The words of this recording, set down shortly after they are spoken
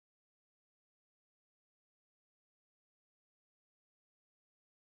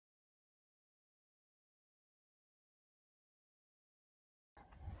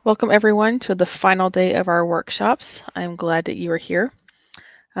Welcome everyone to the final day of our workshops. I'm glad that you are here.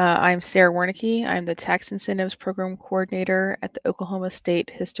 I'm Sara Werneke. I'm the Tax Incentives Program Coordinator at the Oklahoma State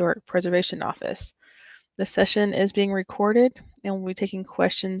Historic Preservation Office. The session is being recorded and we'll be taking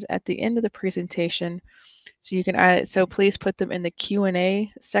questions at the end of the presentation. So please put them in the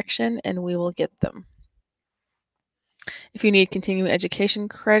Q&A section and we will get them. If you need continuing education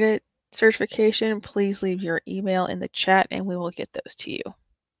credit certification, please leave your email in the chat and we will get those to you.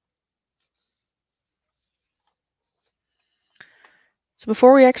 So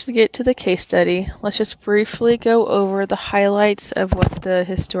before we actually get to the case study, let's just briefly go over the highlights of what the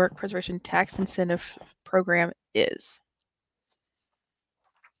Historic Preservation Tax Incentive Program is.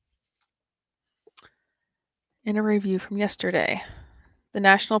 In a review from yesterday, the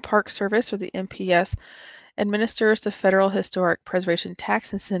National Park Service, or the NPS, administers the Federal Historic Preservation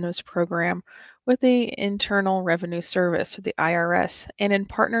Tax Incentives Program with the Internal Revenue Service, or the IRS, and in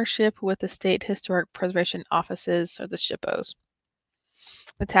partnership with the State Historic Preservation Offices, or the SHPOs.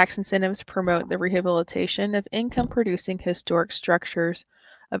 The tax incentives promote the rehabilitation of income-producing historic structures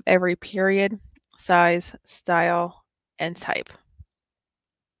of every period, size, style, and type.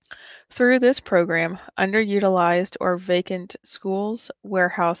 Through this program, underutilized or vacant schools,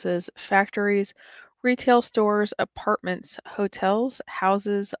 warehouses, factories, retail stores, apartments, hotels,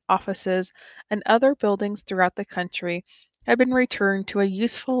 houses, offices, and other buildings throughout the country have been returned to a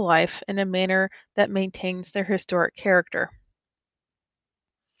useful life in a manner that maintains their historic character.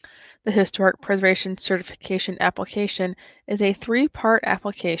 The Historic Preservation Certification application is a three-part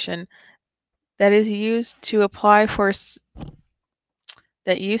application that is used to apply for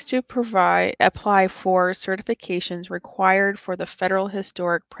certifications required for the federal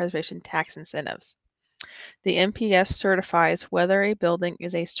historic preservation tax incentives. The NPS certifies whether a building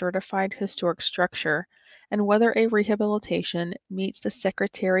is a certified historic structure and whether a rehabilitation meets the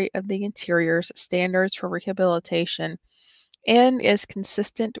Secretary of the Interior's standards for rehabilitation and is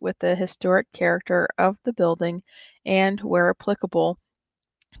consistent with the historic character of the building and, where applicable,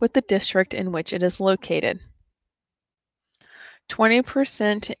 with the district in which it is located.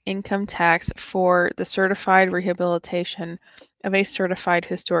 20% income tax for the certified rehabilitation of a certified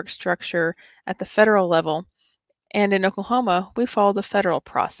historic structure at the federal level, and in Oklahoma, we follow the federal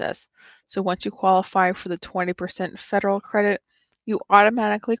process. So once you qualify for the 20% federal credit, you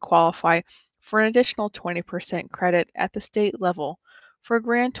automatically qualify for an additional 20% credit at the state level for a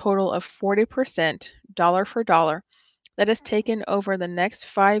grand total of 40% dollar for dollar that is taken over the next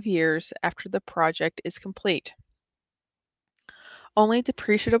 5 years after the project is complete. Only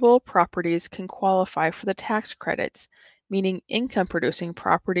depreciable properties can qualify for the tax credits, meaning income-producing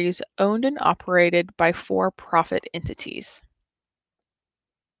properties owned and operated by for-profit entities.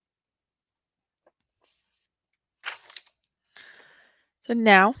 So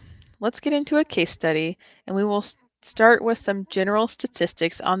now, let's get into a case study, and we will start with some general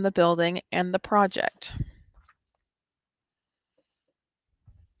statistics on the building and the project.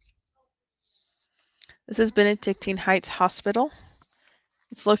 This is Benedictine Heights Hospital.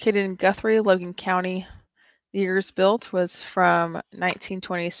 It's located in Guthrie, Logan County. The years built was from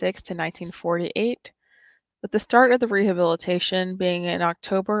 1926 to 1948, with the start of the rehabilitation being in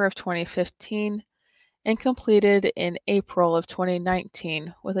October of 2015 and completed in April of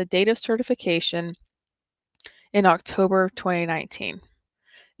 2019 with a date of certification in October 2019.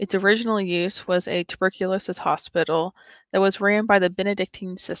 Its original use was a tuberculosis hospital that was ran by the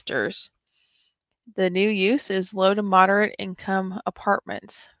Benedictine Sisters. The new use is low to moderate income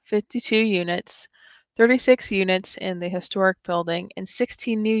apartments, 52 units, 36 units in the historic building, and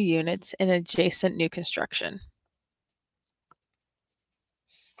 16 new units in adjacent new construction.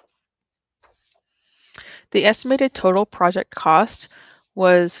 The estimated total project cost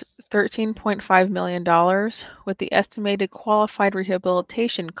was $13.5 million, with the estimated qualified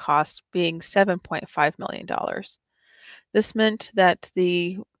rehabilitation cost being $7.5 million. This meant that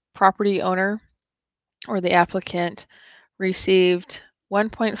the property owner or the applicant received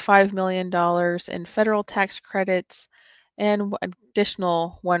 $1.5 million in federal tax credits and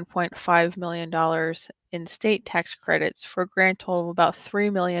additional $1.5 million in state tax credits for a grand total of about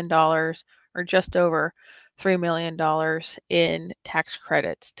 $3 million, or just over $3 million in tax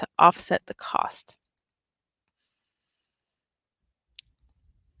credits to offset the cost.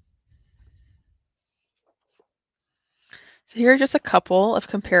 So here are just a couple of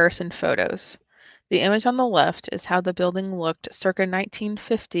comparison photos. The image on the left is how the building looked circa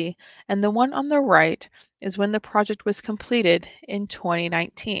 1950, and the one on the right is when the project was completed in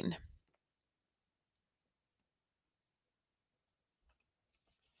 2019.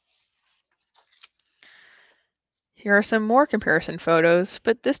 Here are some more comparison photos,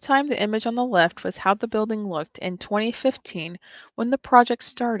 but this time the image on the left was how the building looked in 2015 when the project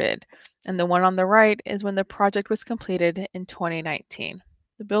started, and the one on the right is when the project was completed in 2019.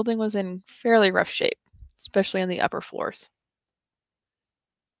 The building was in fairly rough shape, especially in the upper floors.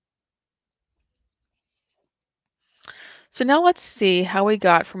 So now let's see how we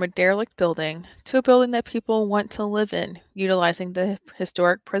got from a derelict building to a building that people want to live in, utilizing the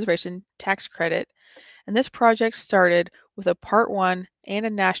Historic Preservation Tax Credit. And this project started with a Part 1 and a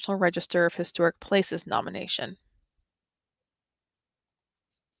National Register of Historic Places nomination.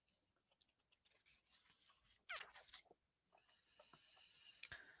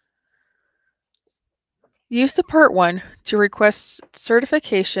 Use the Part 1 to request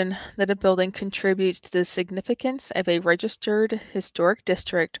certification that a building contributes to the significance of a registered historic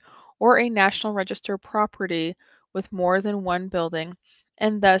district or a National Register property with more than one building,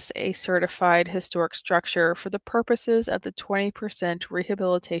 and thus a certified historic structure for the purposes of the 20%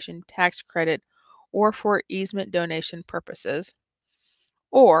 rehabilitation tax credit or for easement donation purposes.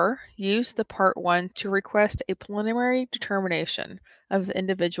 Or use the Part 1 to request a preliminary determination of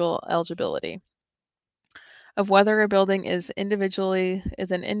individual eligibility of whether a building is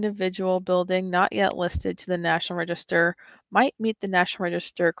an individual building not yet listed to the National Register might meet the National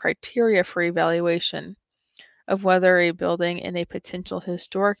Register criteria for evaluation, of whether a building in a potential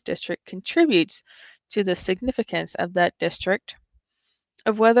historic district contributes to the significance of that district,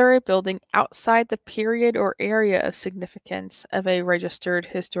 of whether a building outside the period or area of significance of a registered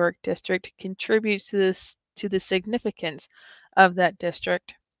historic district contributes to the significance of that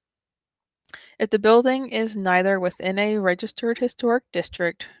district. If the building is neither within a registered historic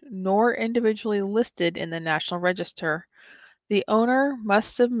district nor individually listed in the National Register, the owner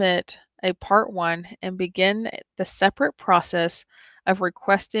must submit a Part 1 and begin the separate process of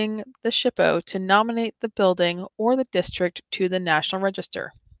requesting the SHPO to nominate the building or the district to the National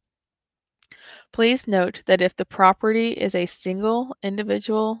Register. Please note that if the property is a single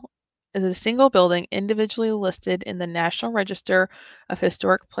building individually listed in the National Register of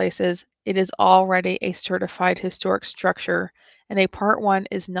Historic Places, it is already a certified historic structure and a Part 1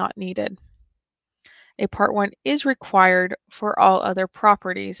 is not needed. A Part 1 is required for all other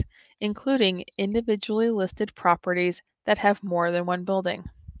properties, including individually listed properties that have more than one building.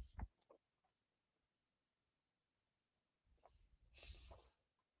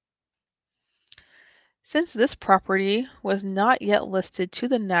 Since this property was not yet listed to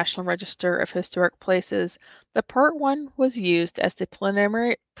the National Register of Historic Places, the Part 1 was used as the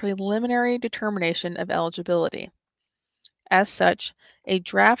preliminary determination of eligibility. As such, a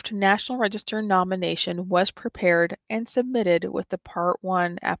draft National Register nomination was prepared and submitted with the Part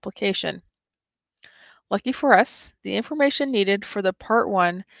 1 application. Lucky for us, the information needed for the Part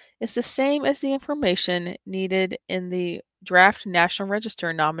 1 is the same as the information needed in the draft National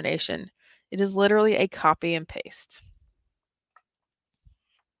Register nomination. It is literally a copy and paste.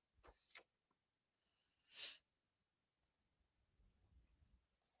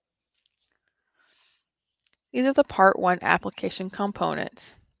 These are the Part 1 application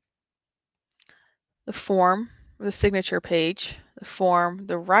components. The form, the signature page, the form,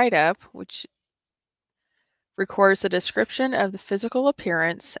 the write-up, which records the description of the physical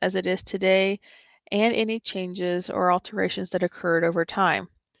appearance as it is today and any changes or alterations that occurred over time.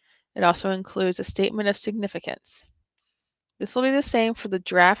 It also includes a statement of significance. This will be the same for the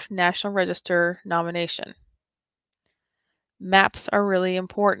draft National Register nomination. Maps are really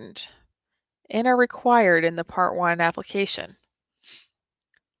important and are required in the Part 1 application.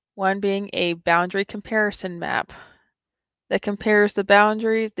 One being a boundary comparison map that compares the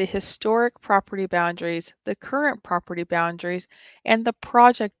boundaries, the historic property boundaries, the current property boundaries, and the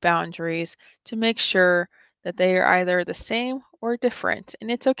project boundaries to make sure that they are either the same or different. And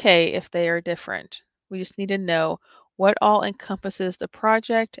it's okay if they are different. We just need to know what all encompasses the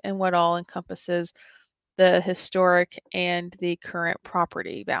project and what all encompasses the historic and the current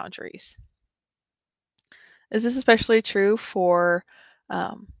property boundaries. This is especially true for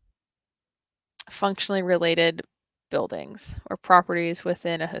um, functionally related buildings or properties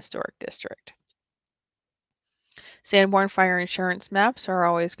within a historic district. Sanborn fire insurance maps are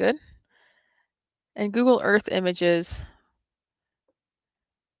always good. And Google Earth images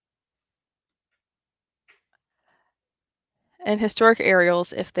and historic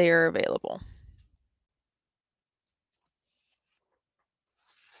aerials if they are available.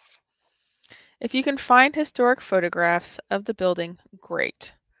 If you can find historic photographs of the building,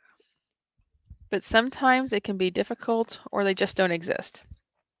 great. But sometimes it can be difficult or they just don't exist.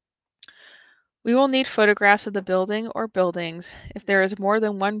 We will need photographs of the building or buildings if there is more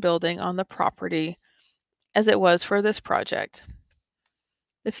than one building on the property as it was for this project.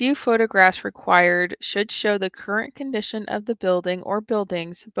 The few photographs required should show the current condition of the building or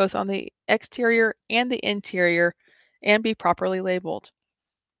buildings, both on the exterior and the interior, and be properly labeled.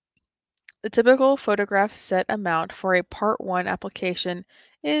 The typical photograph set amount for a Part 1 application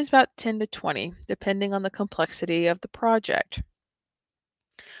is about 10 to 20, depending on the complexity of the project.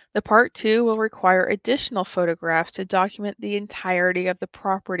 The Part 2 will require additional photographs to document the entirety of the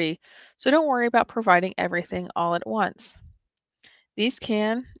property, so don't worry about providing everything all at once. These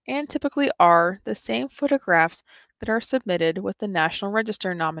can, and typically are, the same photographs that are submitted with the National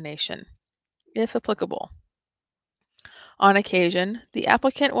Register nomination, if applicable. On occasion, the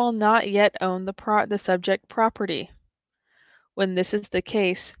applicant will not yet own the subject property. When this is the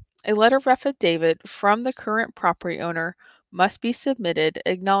case, a letter of affidavit from the current property owner must be submitted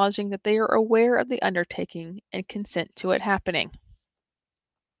acknowledging that they are aware of the undertaking and consent to it happening.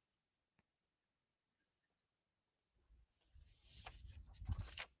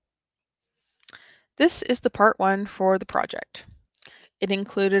 This is the Part 1 for the project. It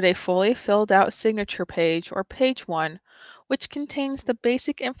included a fully filled out signature page, or page 1, which contains the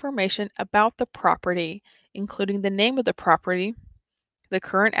basic information about the property, including the name of the property, the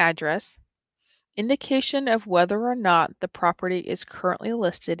current address, indication of whether or not the property is currently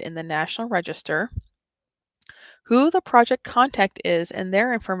listed in the National Register, who the project contact is and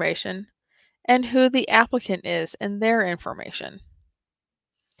their information, and who the applicant is and their information.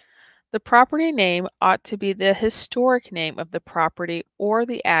 The property name ought to be the historic name of the property or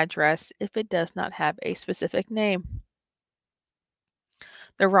the address if it does not have a specific name.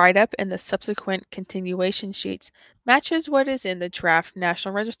 The write-up and the subsequent continuation sheets matches what is in the draft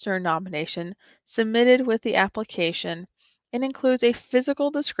National Register nomination submitted with the application and includes a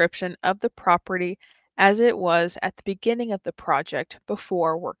physical description of the property as it was at the beginning of the project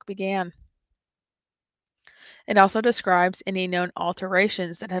before work began. It also describes any known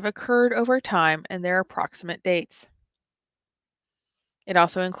alterations that have occurred over time and their approximate dates. It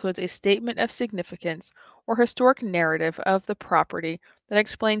also includes a statement of significance or historic narrative of the property that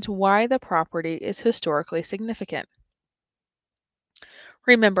explains why the property is historically significant.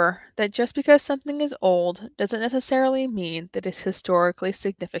 Remember that just because something is old doesn't necessarily mean that it's historically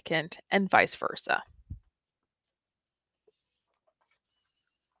significant, and vice versa.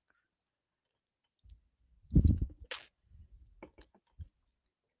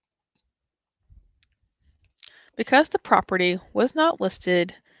 Because the property was not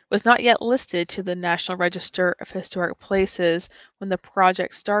yet listed to the National Register of Historic Places when the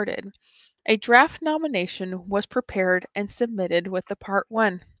project started, a draft nomination was prepared and submitted with the Part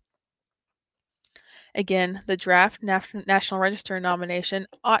 1. Again, the draft National Register nomination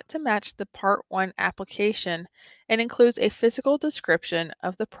ought to match the Part 1 application and includes a physical description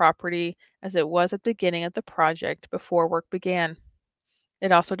of the property as it was at the beginning of the project before work began.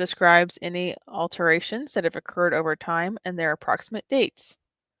 It also describes any alterations that have occurred over time and their approximate dates.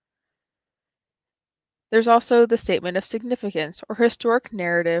 There's also the statement of significance or historic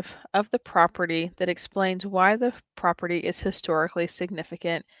narrative of the property that explains why the property is historically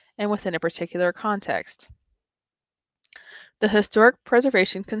significant and within a particular context. The historic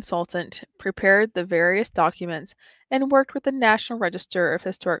preservation consultant prepared the various documents and worked with the National Register of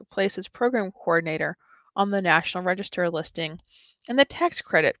Historic Places program coordinator on the National Register listing and the tax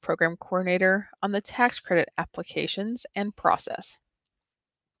credit program coordinator on the tax credit applications and process.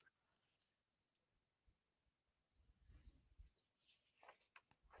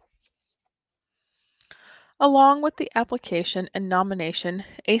 Along with the application and nomination,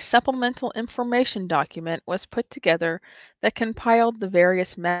 a supplemental information document was put together that compiled the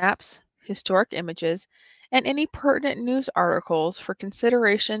various maps, historic images, and any pertinent news articles for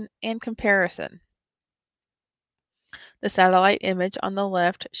consideration and comparison. The satellite image on the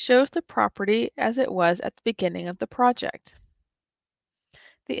left shows the property as it was at the beginning of the project.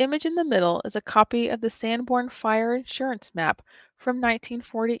 The image in the middle is a copy of the Sanborn Fire Insurance Map from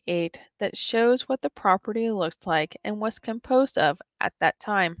 1948 that shows what the property looked like and was composed of at that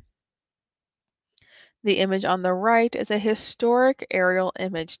time. The image on the right is a historic aerial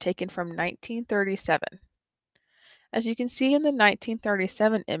image taken from 1937. As you can see in the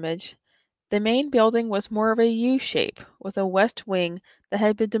 1937 image, the main building was more of a U shape with a west wing that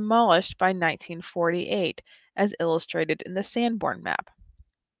had been demolished by 1948, as illustrated in the Sanborn map.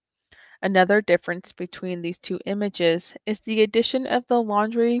 Another difference between these two images is the addition of the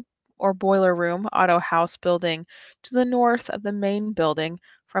laundry or boiler room auto house building to the north of the main building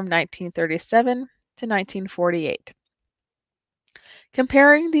from 1937 to 1948.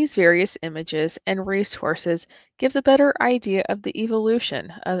 Comparing these various images and resources gives a better idea of the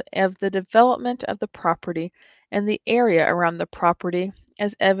evolution of the development of the property and the area around the property,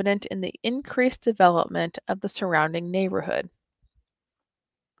 as evident in the increased development of the surrounding neighborhood.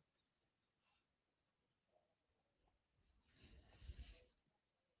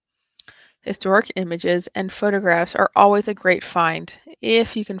 Historic images and photographs are always a great find,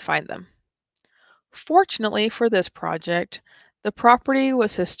 if you can find them. Fortunately for this project, the property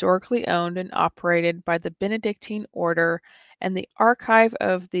was historically owned and operated by the Benedictine order, and the archive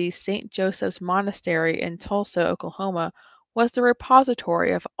of the St. Joseph's Monastery in Tulsa, Oklahoma, was the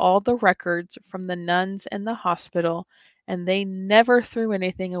repository of all the records from the nuns in the hospital, and they never threw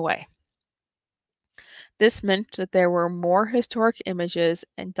anything away. This meant that there were more historic images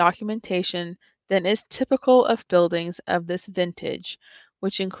and documentation than is typical of buildings of this vintage,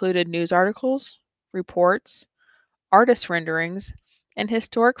 which included news articles, reports, artist renderings, and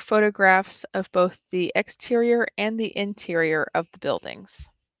historic photographs of both the exterior and the interior of the buildings.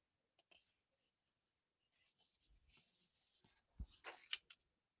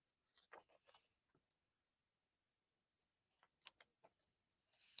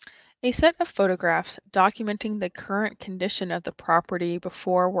 A set of photographs documenting the current condition of the property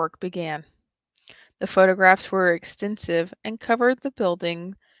before work began. The photographs were extensive and and covered the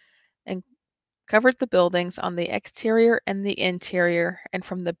buildings on the exterior and the interior and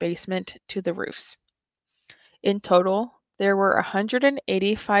from the basement to the roofs. In total, there were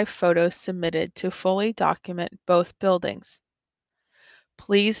 185 photos submitted to fully document both buildings.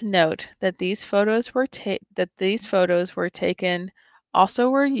 Please note that these photos were taken also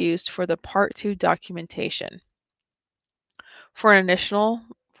were used for the Part 2 documentation. For an initial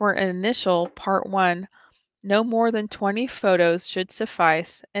Part 1, no more than 20 photos should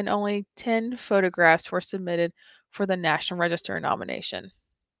suffice, and only 10 photographs were submitted for the National Register nomination.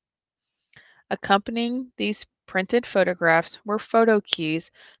 Accompanying these printed photographs were photo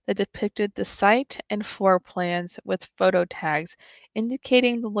keys that depicted the site and floor plans with photo tags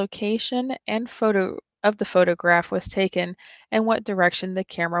indicating the location and photo of the photograph was taken and what direction the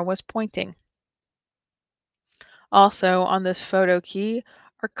camera was pointing. Also on this photo key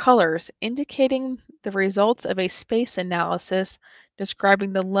are colors indicating the results of a space analysis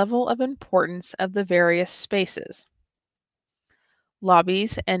describing the level of importance of the various spaces.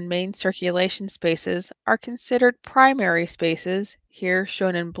 Lobbies and main circulation spaces are considered primary spaces, here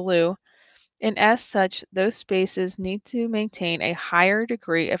shown in blue, and as such, those spaces need to maintain a higher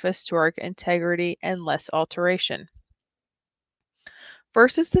degree of historic integrity and less alteration.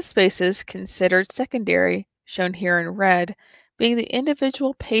 Versus the spaces considered secondary, shown here in red, being the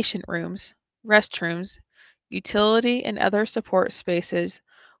individual patient rooms, restrooms, utility, and other support spaces,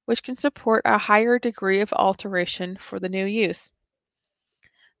 which can support a higher degree of alteration for the new use.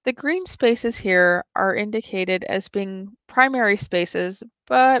 The green spaces here are indicated as being primary spaces,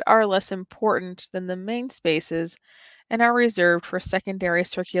 but are less important than the main spaces and are reserved for secondary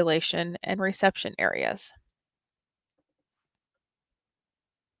circulation and reception areas.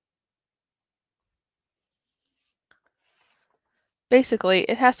 Basically,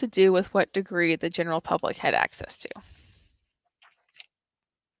 it has to do with what degree the general public had access to.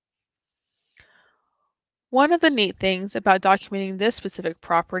 One of the neat things about documenting this specific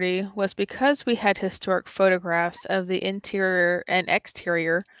property was because we had historic photographs of the interior and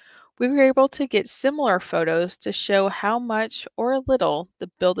exterior, we were able to get similar photos to show how much or little the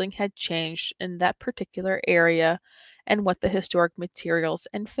building had changed in that particular area and what the historic materials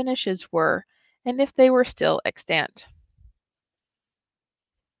and finishes were, and if they were still extant.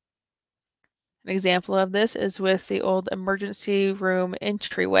 An example of this is with the old emergency room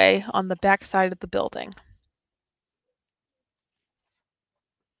entryway on the back side of the building.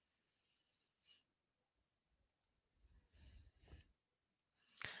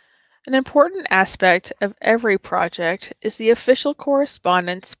 An important aspect of every project is the official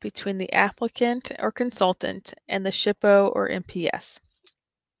correspondence between the applicant or consultant and the SHPO or MPS.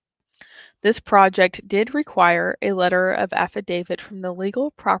 This project did require a letter of affidavit from the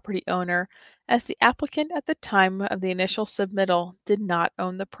legal property owner, as the applicant at the time of the initial submittal did not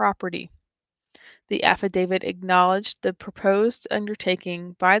own the property. The affidavit acknowledged the proposed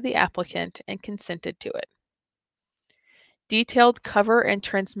undertaking by the applicant and consented to it. Detailed cover and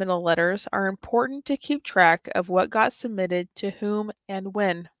transmittal letters are important to keep track of what got submitted to whom and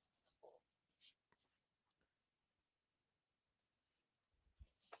when.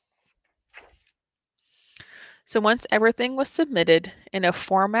 So once everything was submitted in a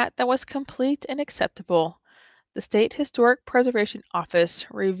format that was complete and acceptable, the State Historic Preservation Office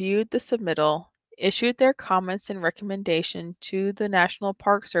reviewed the submittal, issued their comments and recommendation to the National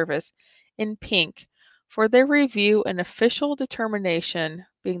Park Service in pink for their review and official determination,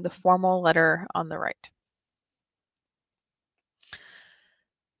 being the formal letter on the right.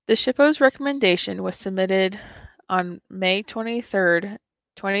 The SHPO's recommendation was submitted on May 23rd,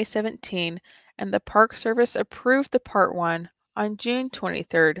 2017, and the Park Service approved the Part 1 on June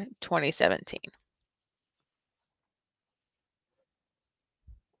 23rd, 2017.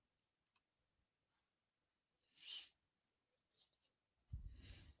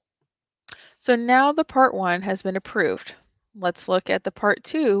 So now the Part 1 has been approved. Let's look at the Part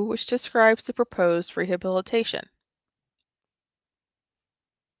 2, which describes the proposed rehabilitation.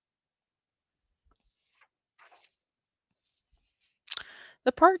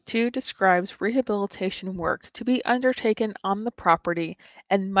 The Part 2 describes rehabilitation work to be undertaken on the property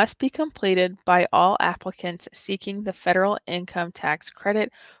and must be completed by all applicants seeking the federal income tax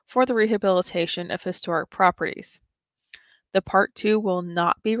credit for the rehabilitation of historic properties. The Part 2 will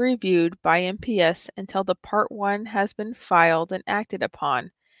not be reviewed by MPS until the Part 1 has been filed and acted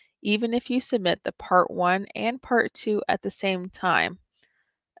upon, even if you submit the Part 1 and Part 2 at the same time,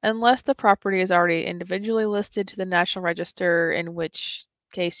 unless the property is already individually listed to the National Register, in which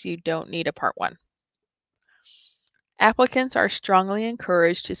case you don't need a Part 1. Applicants are strongly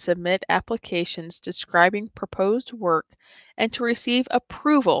encouraged to submit applications describing proposed work and to receive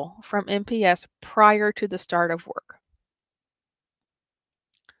approval from MPS prior to the start of work.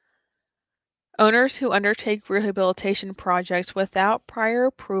 Owners who undertake rehabilitation projects without prior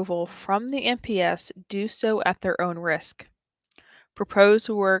approval from the MPS do so at their own risk. Proposed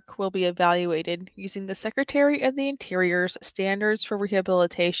work will be evaluated using the Secretary of the Interior's Standards for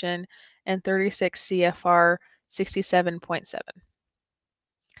Rehabilitation and 36 CFR 67.7.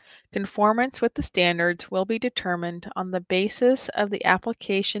 Conformance with the standards will be determined on the basis of the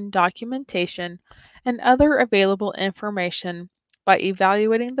application documentation and other available information by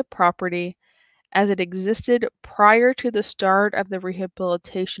evaluating the property as it existed prior to the start of the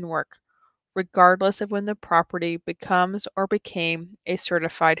rehabilitation work, regardless of when the property becomes or became a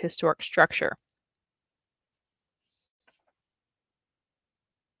certified historic structure.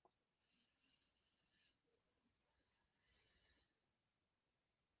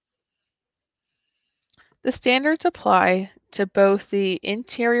 The standards apply to both the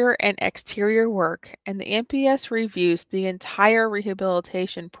interior and exterior work, and the MPS reviews the entire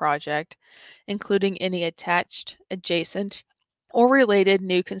rehabilitation project, including any attached, adjacent, or related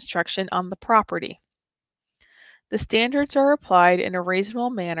new construction on the property. The standards are applied in a reasonable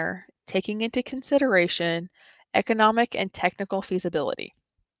manner, taking into consideration economic and technical feasibility.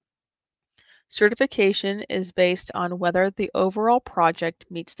 Certification is based on whether the overall project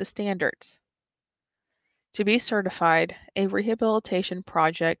meets the standards. To be certified, a rehabilitation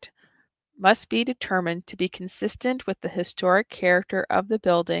project must be determined to be consistent with the historic character of the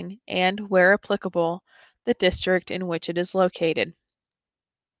building and, where applicable, the district in which it is located.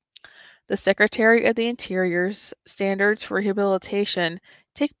 The Secretary of the Interior's standards for rehabilitation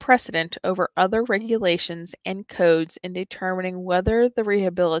take precedent over other regulations and codes in determining whether the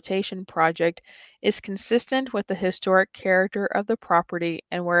rehabilitation project is consistent with the historic character of the property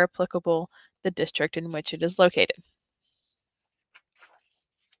and, where applicable, the district in which it is located.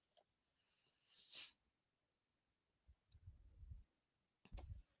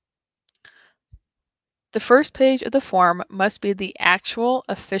 The first page of the form must be the actual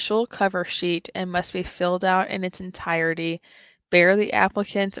official cover sheet and must be filled out in its entirety, bear the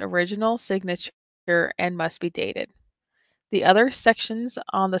applicant's original signature, and must be dated. The other sections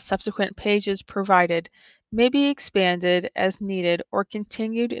on the subsequent pages provided may be expanded as needed or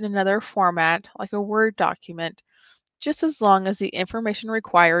continued in another format, like a Word document, just as long as the information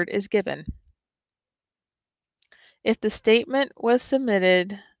required is given. If the statement was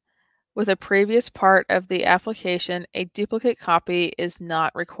submitted with a previous part of the application, a duplicate copy is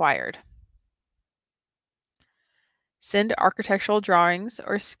not required. Send architectural drawings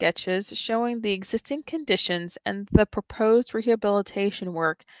or sketches showing the existing conditions and the proposed rehabilitation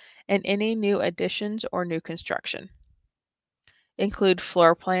work and any new additions or new construction. Include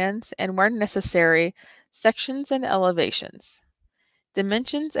floor plans and, where necessary, sections and elevations.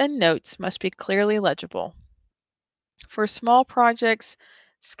 Dimensions and notes must be clearly legible. For small projects,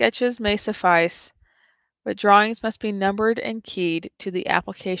 sketches may suffice, but drawings must be numbered and keyed to the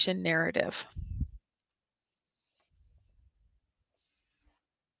application narrative.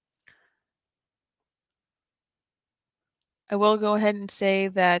 I will go ahead and say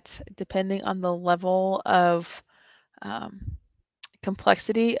that depending on the level of um,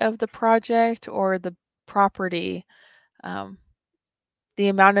 complexity of the project or the property, um, the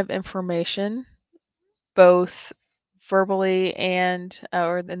amount of information both verbally and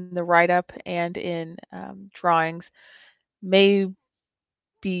or in the write-up and in drawings may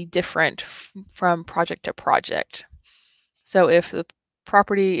be different from project to project. So if the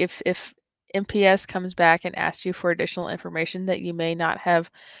property, if MPS comes back and asks you for additional information that you may not have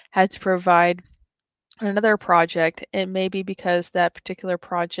had to provide on another project, it may be because that particular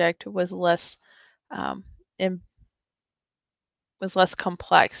project was less um, im- was less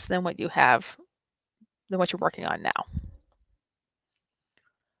complex than what you have than what you're working on now.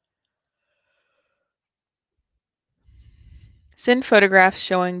 Send photographs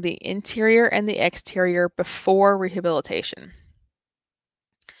showing the interior and the exterior before rehabilitation.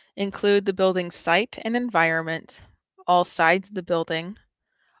 Include the building site and environment, all sides of the building,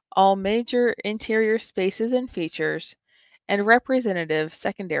 all major interior spaces and features, and representative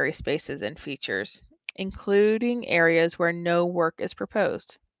secondary spaces and features, including areas where no work is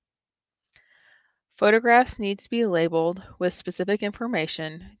proposed. Photographs need to be labeled with specific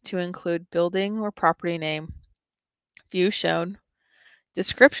information to include building or property name, view shown,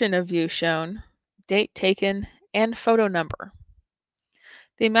 description of view shown, date taken, and photo number.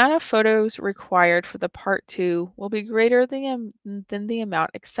 The amount of photos required for the Part 2 will be greater than the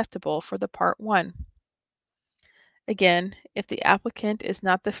amount acceptable for the Part 1. Again, if the applicant is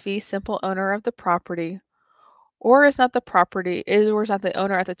not the fee simple owner of the property, or is not the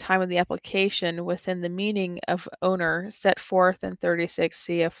owner at the time of the application within the meaning of owner set forth in 36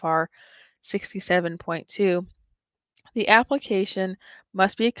 CFR 67.2, the application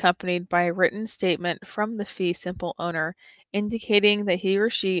must be accompanied by a written statement from the fee simple owner indicating that he or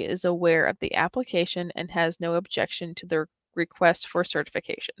she is aware of the application and has no objection to the request for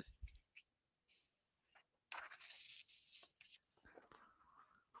certification.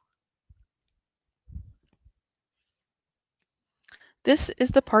 This is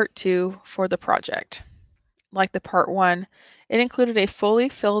the Part 2 for the project. Like the Part 1, it included a fully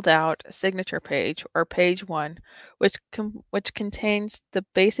filled out signature page, or page 1, which contains the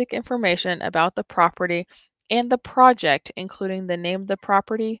basic information about the property and the project, including the name of the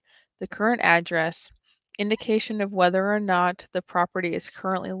property, the current address, indication of whether or not the property is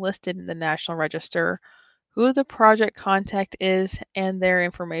currently listed in the National Register, who the project contact is and their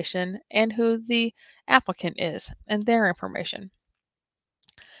information, and who the applicant is and their information.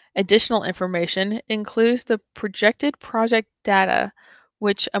 Additional information includes the projected project data,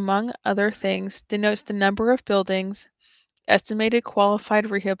 which, among other things, denotes the number of buildings, estimated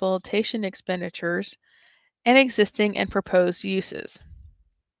qualified rehabilitation expenditures, and existing and proposed uses.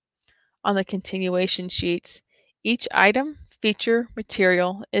 On the continuation sheets, each item, feature,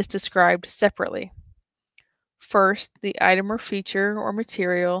 material is described separately. First, the item or feature or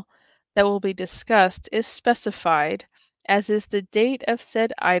material that will be discussed is specified, as is the date of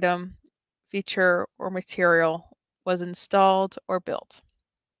said item, feature, or material was installed or built.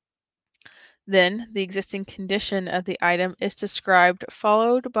 Then, the existing condition of the item is described,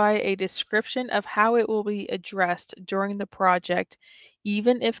 followed by a description of how it will be addressed during the project,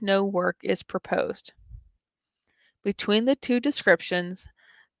 even if no work is proposed. Between the two descriptions,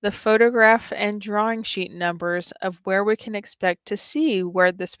 the photograph and drawing sheet numbers of where we can expect to see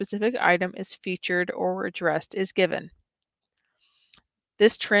where the specific item is featured or addressed is given.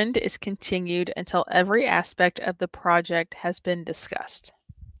 This trend is continued until every aspect of the project has been discussed.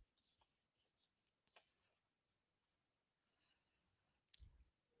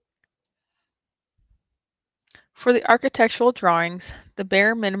 For the architectural drawings, the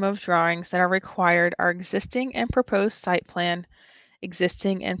bare minimum of drawings that are required are existing and proposed site plan,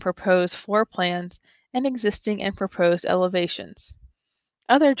 existing and proposed floor plans, and existing and proposed elevations.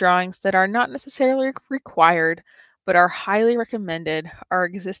 Other drawings that are not necessarily required but are highly recommended are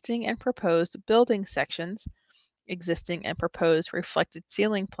existing and proposed building sections, existing and proposed reflected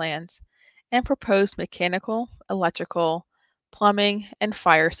ceiling plans, and proposed mechanical, electrical, plumbing, and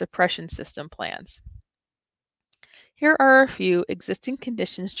fire suppression system plans. Here are a few existing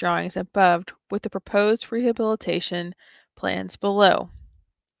conditions drawings above with the proposed rehabilitation plans below.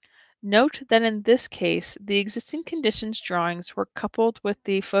 Note that in this case, the existing conditions drawings were coupled with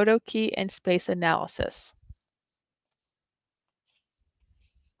the photo key and space analysis.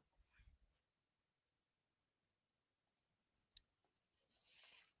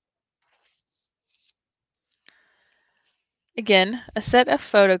 Again, a set of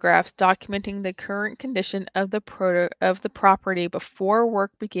photographs documenting the current condition of the property before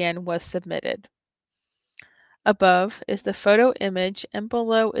work began was submitted. Above is the photo image and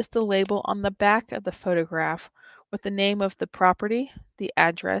below is the label on the back of the photograph with the name of the property, the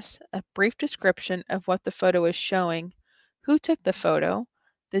address, a brief description of what the photo is showing, who took the photo,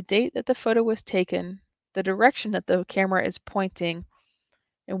 the date that the photo was taken, the direction that the camera is pointing,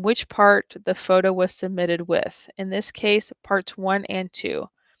 and which part the photo was submitted with. In this case, parts 1 and 2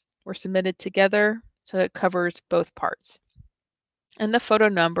 were submitted together, so it covers both parts. And the photo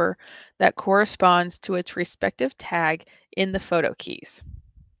number that corresponds to its respective tag in the photo keys.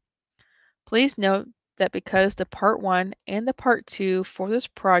 Please note that because the part 1 and the part 2 for this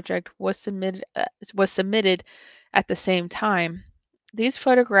project was submitted at the same time, these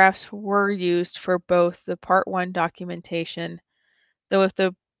photographs were used for both the part 1 documentation, though if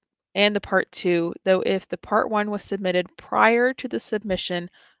the and the part 2, though if the part 1 was submitted prior to the submission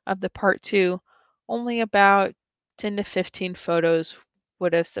of the part 2, only about 10 to 15 photos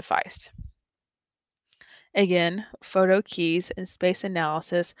would have sufficed. Again, photo keys and space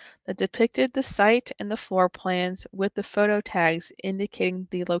analysis that depicted the site and the floor plans with the photo tags indicating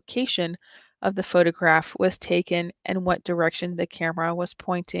the location of the photograph was taken and what direction the camera was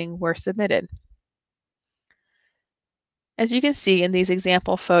pointing were submitted. As you can see in these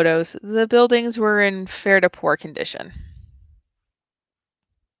example photos, the buildings were in fair to poor condition.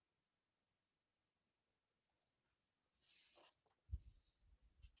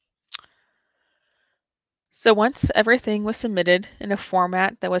 So once everything was submitted in a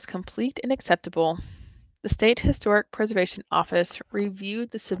format that was complete and acceptable, the State Historic Preservation Office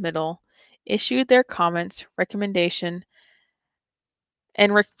reviewed the submittal, issued their comments, recommendation,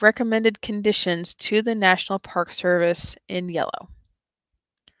 and recommended conditions to the National Park Service in yellow.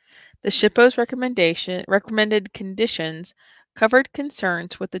 The SHPO's recommended conditions covered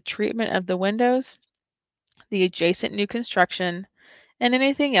concerns with the treatment of the windows, the adjacent new construction, and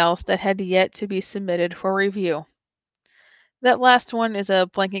anything else that had yet to be submitted for review. That last one is a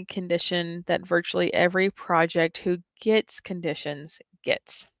blanket condition that virtually every project who gets conditions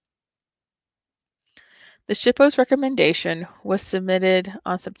gets. The SHPO's recommendation was submitted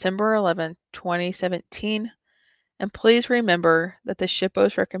on September 11, 2017, and please remember that the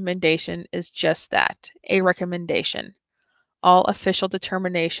SHPO's recommendation is just that, a recommendation. All official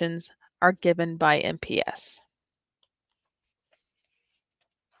determinations are given by NPS.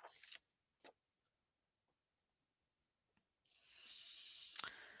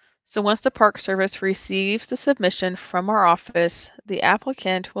 So once the Park Service receives the submission from our office, the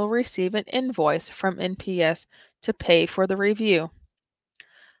applicant will receive an invoice from NPS to pay for the review.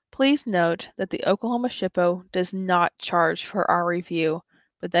 Please note that the Oklahoma SHPO does not charge for our review,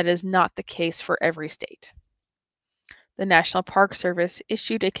 but that is not the case for every state. The National Park Service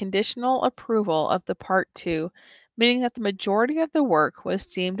issued a conditional approval of the Part 2, meaning that the majority of the work was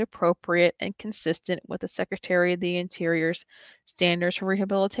deemed appropriate and consistent with the Secretary of the Interior's standards for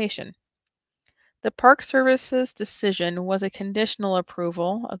rehabilitation. The Park Service's decision was a conditional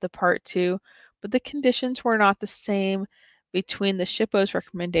approval of the Part 2, but the conditions were not the same between the SHPO's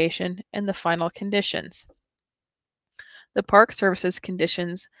recommendation and the final conditions. The Park Service's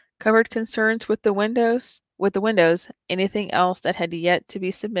conditions covered concerns with the windows, anything else that had yet to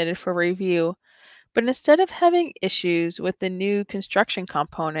be submitted for review, but instead of having issues with the new construction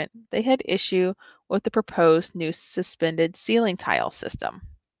component, they had issue with the proposed new suspended ceiling tile system.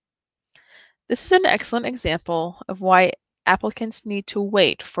 This is an excellent example of why applicants need to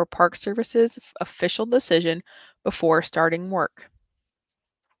wait for Park Service's official decision before starting work.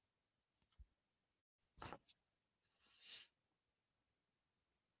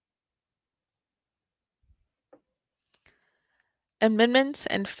 Amendments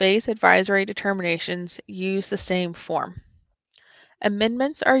and phase advisory determinations use the same form.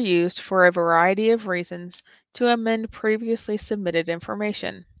 Amendments are used for a variety of reasons to amend previously submitted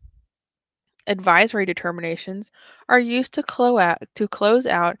information. Advisory determinations are used to close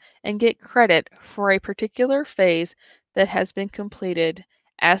out and get credit for a particular phase that has been completed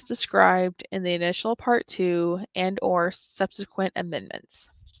as described in the initial Part 2 and/or subsequent amendments.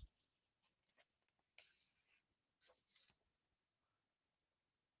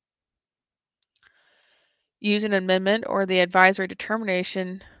 Use an amendment or the advisory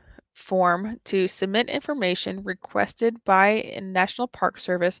determination form to submit information requested by a National Park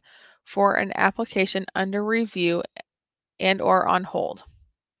Service for an application under review and/or on hold.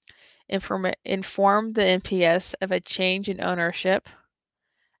 Inform the NPS of a change in ownership.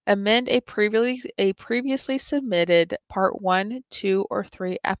 Amend a previously submitted Part 1, 2, or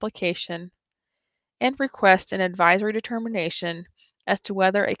 3 application, and request an advisory determination as to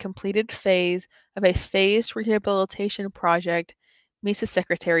whether a completed phase of a phased rehabilitation project meets the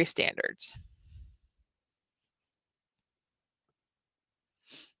Secretary's standards.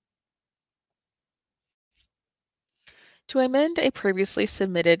 To amend a previously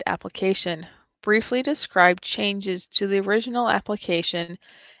submitted application, briefly describe changes to the original application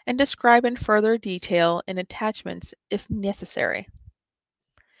and describe in further detail in attachments if necessary.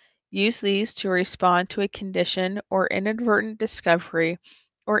 Use these to respond to a condition or inadvertent discovery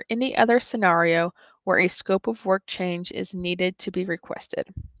or any other scenario where a scope of work change is needed to be requested.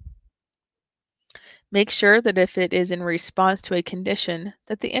 Make sure that if it is in response to a condition,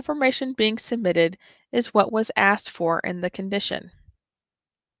 that the information being submitted is what was asked for in the condition.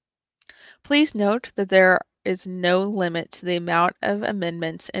 Please note that there is no limit to the amount of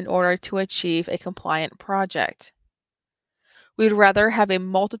amendments in order to achieve a compliant project. We'd rather have a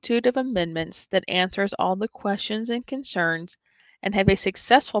multitude of amendments that answers all the questions and concerns and have a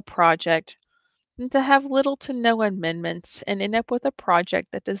successful project than to have little to no amendments and end up with a project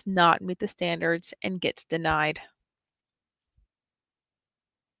that does not meet the standards and gets denied.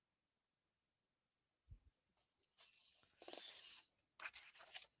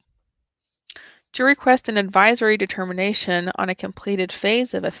 To request an advisory determination on a completed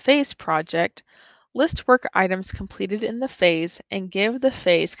phase of a phase project, list work items completed in the phase and give the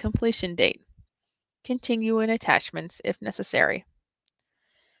phase completion date. Continue in attachments if necessary.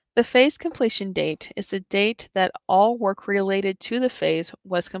 The phase completion date is the date that all work related to the phase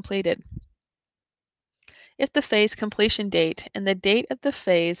was completed. If the phase completion date and the date of the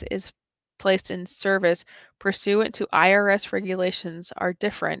phase is placed in service pursuant to IRS regulations are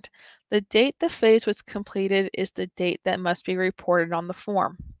different, the date the phase was completed is the date that must be reported on the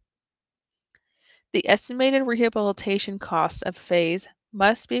form. The estimated rehabilitation costs of phase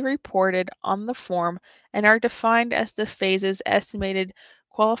must be reported on the form and are defined as the phase's estimated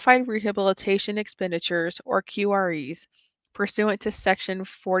qualified rehabilitation expenditures or QREs pursuant to Section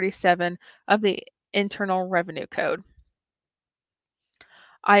 47 of the Internal Revenue Code.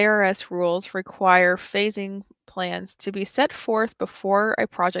 IRS rules require phasing plans to be set forth before a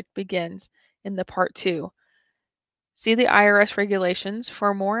project begins in the Part 2. See the IRS regulations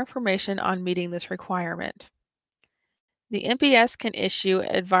for more information on meeting this requirement. The NPS can issue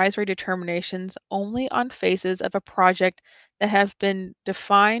advisory determinations only on phases of a project that have been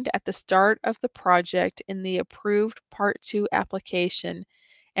defined at the start of the project in the approved Part 2 application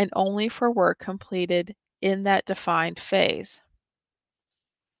and only for work completed in that defined phase.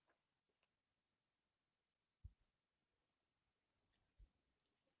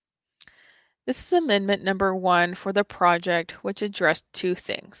 This is amendment number 1 for the project, which addressed two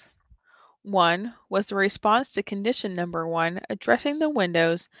things. One was the response to condition number 1 addressing the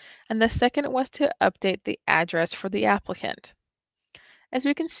windows, and the second was to update the address for the applicant. As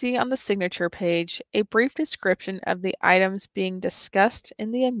we can see on the signature page, a brief description of the items being discussed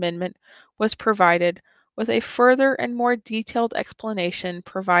in the amendment was provided, with a further and more detailed explanation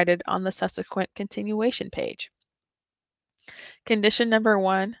provided on the subsequent continuation page. Condition number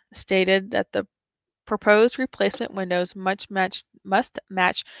 1 stated that the proposed replacement windows must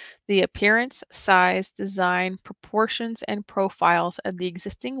match the appearance, size, design, proportions, and profiles of the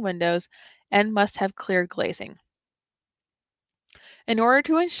existing windows and must have clear glazing. In order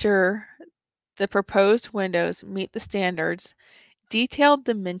to ensure the proposed windows meet the standards, detailed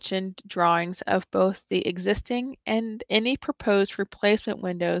dimensioned drawings of both the existing and any proposed replacement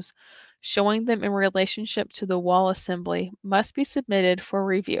windows showing them in relationship to the wall assembly must be submitted for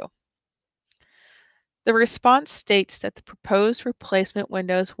review. The response states that the proposed replacement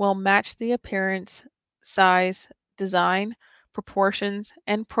windows will match the appearance, size, design, proportions,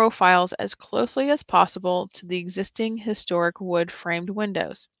 and profiles as closely as possible to the existing historic wood framed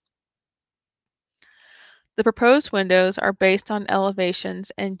windows. The proposed windows are based on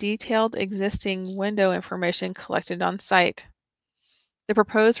elevations and detailed existing window information collected on site. The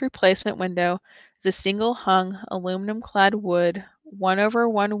proposed replacement window is a single hung aluminum clad wood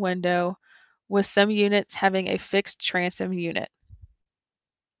 1/1 window with some units having a fixed transom unit.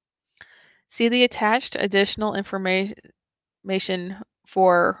 See the attached additional information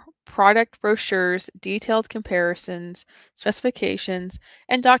for product brochures, detailed comparisons, specifications,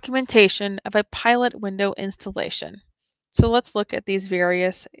 and documentation of a pilot window installation. So let's look at these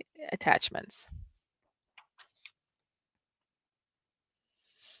various attachments.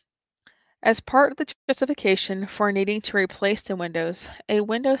 As part of the justification for needing to replace the windows, a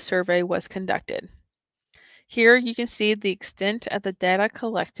window survey was conducted. Here you can see the extent of the data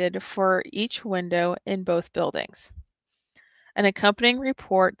collected for each window in both buildings. An accompanying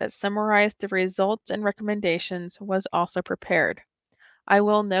report that summarized the results and recommendations was also prepared. I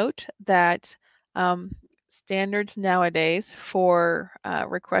will note that standards nowadays for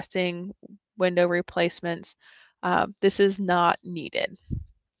requesting window replacements, this is not needed.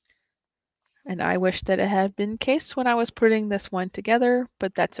 And I wish that it had been the case when I was putting this one together,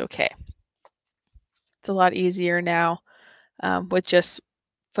 but that's okay. It's a lot easier now with just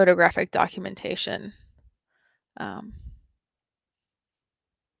photographic documentation. Um,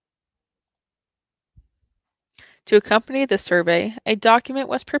 to accompany the survey, a document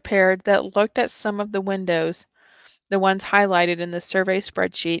was prepared that looked at some of the windows, the ones highlighted in the survey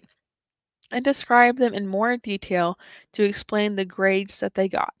spreadsheet, and described them in more detail to explain the grades that they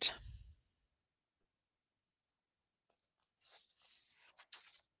got.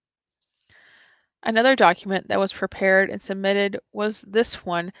 Another document that was prepared and submitted was this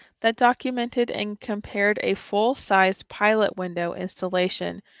one that documented and compared a full-sized pilot window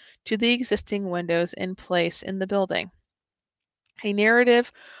installation to the existing windows in place in the building. A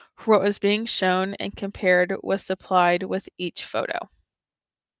narrative for what was being shown and compared was supplied with each photo.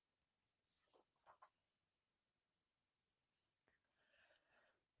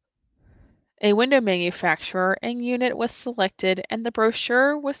 A window manufacturer and unit was selected, and the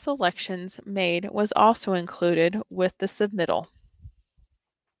brochure with selections made was also included with the submittal.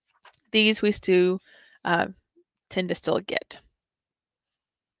 These we still uh, tend to still get.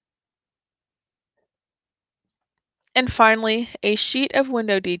 And finally, a sheet of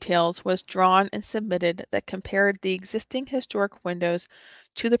window details was drawn and submitted that compared the existing historic windows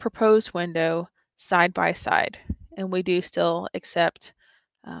to the proposed window side by side. And we do still accept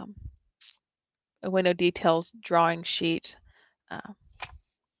um, a window details drawing sheet uh,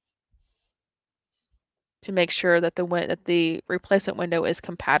 to make sure that the replacement window is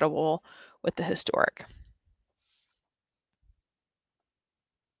compatible with the historic.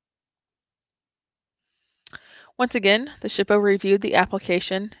 Once again, the SHPO reviewed the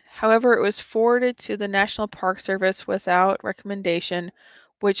application. However, it was forwarded to the National Park Service without recommendation,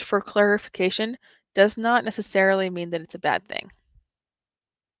 which, for clarification, does not necessarily mean that it's a bad thing.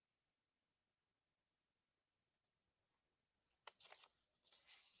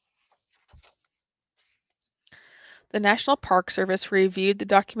 The National Park Service reviewed the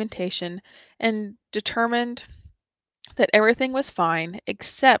documentation and determined that everything was fine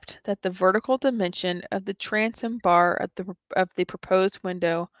except that the vertical dimension of the transom bar of the proposed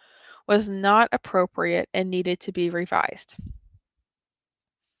window was not appropriate and needed to be revised.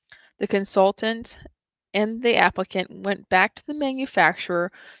 The consultant and the applicant went back to the manufacturer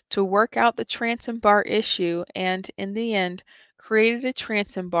to work out the transom bar issue and, in the end, created a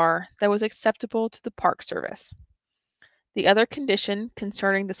transom bar that was acceptable to the Park Service. The other condition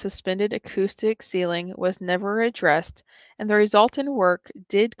concerning the suspended acoustic ceiling was never addressed, and the resultant work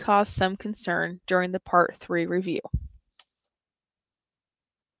did cause some concern during the Part 3 review.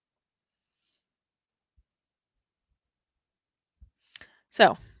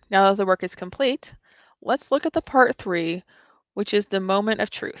 So, now that the work is complete, let's look at the Part 3, which is the moment of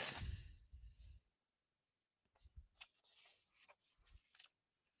truth.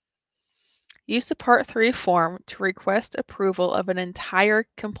 Use the Part 3 form to request approval of an entire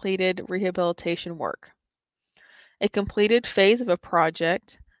completed rehabilitation work. A completed phase of a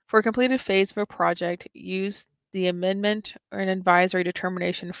project. For a completed phase of a project, use the amendment or an advisory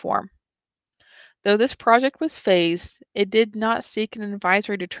determination form. Though this project was phased, it did not seek an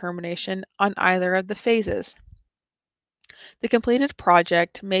advisory determination on either of the phases. The completed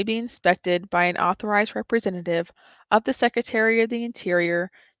project may be inspected by an authorized representative of the Secretary of the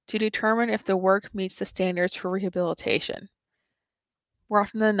Interior to determine if the work meets the standards for rehabilitation. More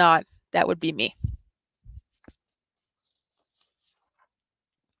often than not, that would be me.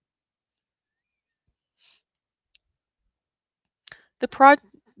 The, pro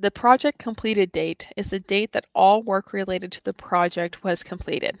the project completed date is the date that all work related to the project was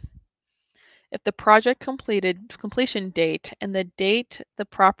completed. If the project completion date and the date the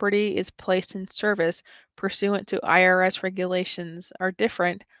property is placed in service pursuant to IRS regulations are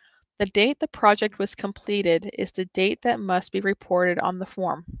different, the date the project was completed is the date that must be reported on the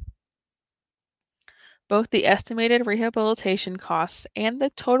form. Both the estimated rehabilitation costs and the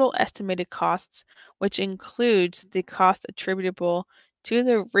total estimated costs, which includes the cost attributable to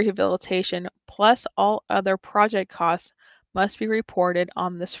the rehabilitation plus all other project costs, must be reported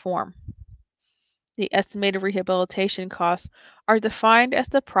on this form. The estimated rehabilitation costs are defined as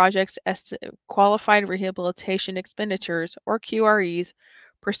the project's qualified rehabilitation expenditures, or QREs,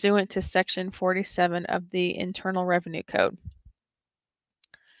 pursuant to Section 47 of the Internal Revenue Code.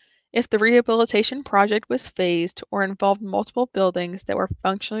 If the rehabilitation project was phased or involved multiple buildings that were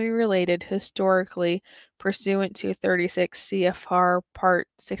functionally related historically pursuant to 36 CFR Part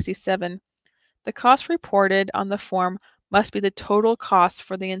 67, the cost reported on the form must be the total cost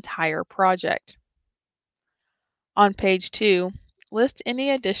for the entire project. On page 2, list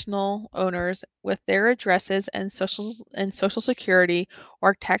any additional owners with their addresses and social security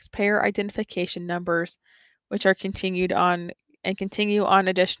or taxpayer identification numbers, which are continued on and continue on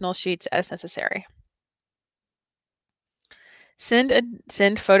additional sheets as necessary.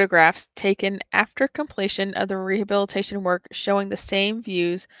 Send photographs taken after completion of the rehabilitation work showing the same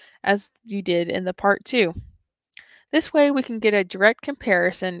views as you did in the part 2. This way we can get a direct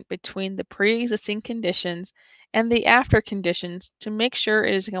comparison between the pre-existing conditions and the after conditions to make sure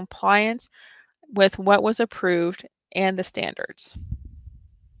it is in compliance with what was approved and the standards.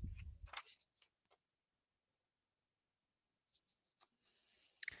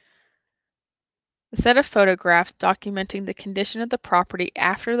 The set of photographs documenting the condition of the property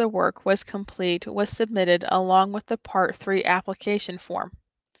after the work was complete was submitted along with the Part 3 application form.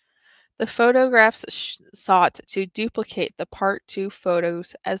 The photographs sought to duplicate the Part 2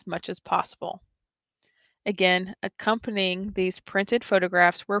 photos as much as possible. Again, accompanying these printed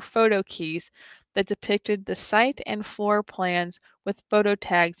photographs were photo keys that depicted the site and floor plans with photo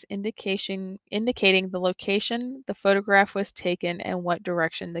tags indicating the location the photograph was taken and what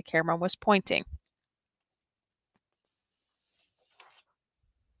direction the camera was pointing.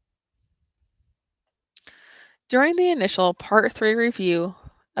 During the initial Part 3 review,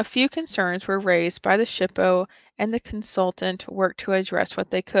 a few concerns were raised by the SHPO and the consultant worked to address what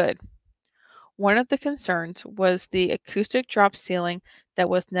they could. One of the concerns was the acoustic drop ceiling that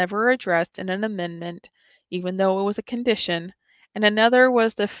was never addressed in an amendment, even though it was a condition, and another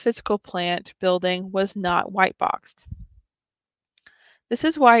was the physical plant building was not white boxed. This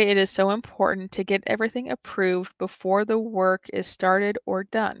is why it is so important to get everything approved before the work is started or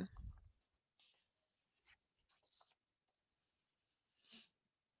done.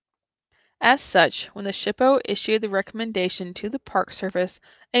 As such, when the SHPO issued the recommendation to the Park Service,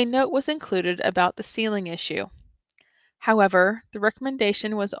 a note was included about the ceiling issue. However, the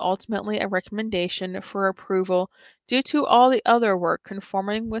recommendation was ultimately a recommendation for approval due to all the other work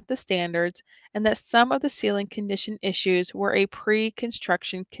conforming with the standards and that some of the ceiling condition issues were a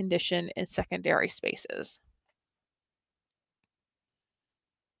pre-construction condition in secondary spaces.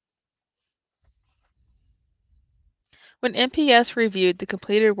 When NPS reviewed the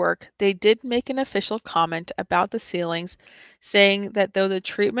completed work, they did make an official comment about the ceilings, saying that though the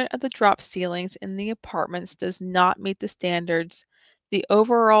treatment of the drop ceilings in the apartments does not meet the standards, the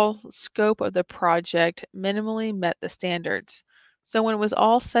overall scope of the project minimally met the standards. So when it was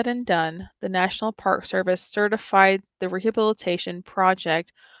all said and done, the National Park Service certified the rehabilitation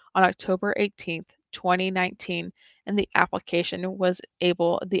project on October 18th, 2019, and the applicant was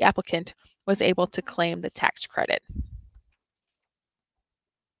able to claim the tax credit.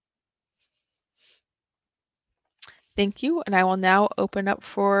 Thank you, and I will now open up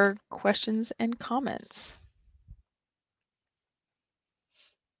for questions and comments.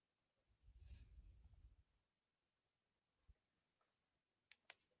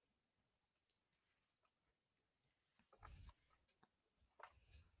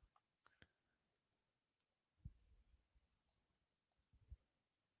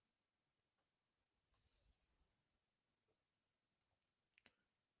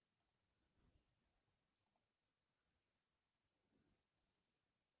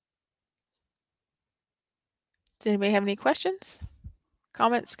 Does anybody have any questions,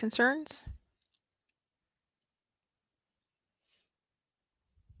 comments, concerns?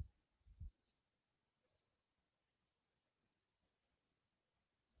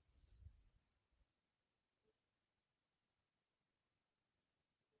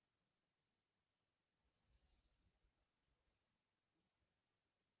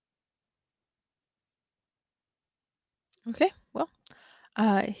 Okay, well,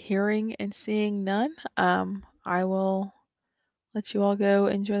 hearing and seeing none, I will let you all go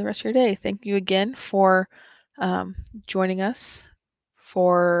enjoy the rest of your day. Thank you again for um, joining us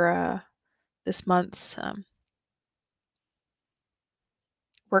for this month's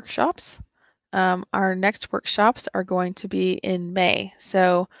workshops. Our next workshops are going to be in May.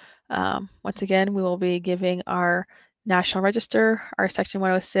 So once again, we will be giving our National Register, our Section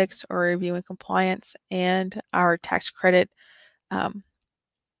 106 or reviewing compliance, and our tax credit um,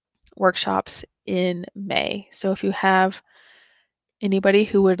 workshops in May. So if you have anybody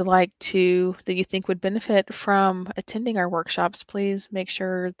who would like to, that you think would benefit from attending our workshops, please make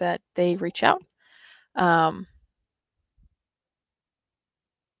sure that they reach out.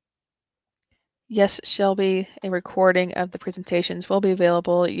 Yes, Shelby, a recording of the presentations will be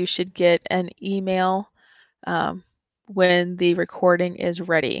available. You should get an email um, when the recording is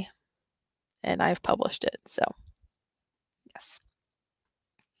ready, and I've published it. So, yes.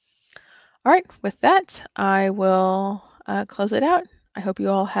 All right, with that, I will close it out. I hope you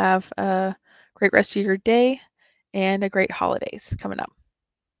all have a great rest of your day and a great holidays coming up.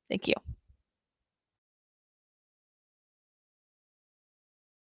 Thank you.